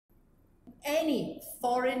any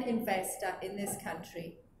foreign investor in this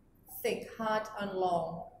country think hard and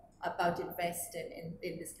long about investing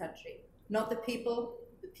in this country. Not the people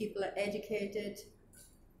are educated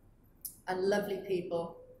and lovely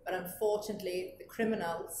people, but unfortunately the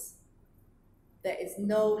criminals, there is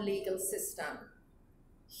no legal system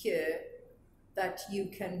here that you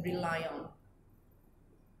can rely on.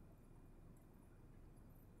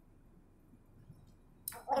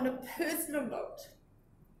 On a personal note,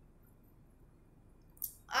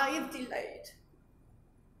 I have delayed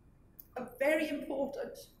a very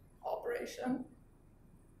important operation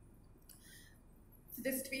for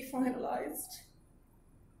this to be finalized.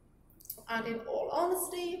 And in all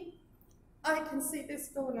honesty, I can see this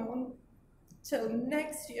going on till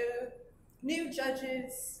next year. New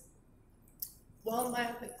judges, while my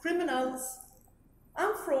criminals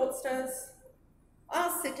and fraudsters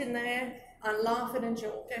are sitting there and laughing and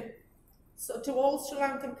joking. So to all Sri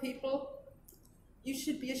Lankan people, you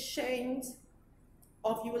should be ashamed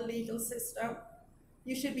of your legal system.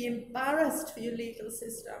 You should be embarrassed for your legal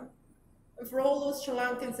system. And for all those Sri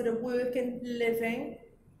Lankans that are working, living,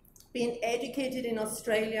 being educated in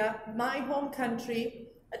Australia, my home country,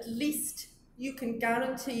 at least you can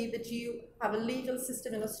guarantee that you have a legal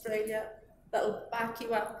system in Australia that will back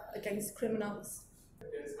you up against criminals.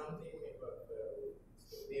 There is something about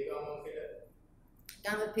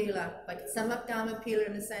Gamapila, if I could sum up Gamapila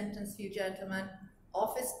in a sentence for you gentlemen: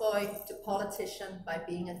 office boy to politician by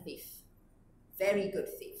being a thief. Very good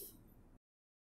thief.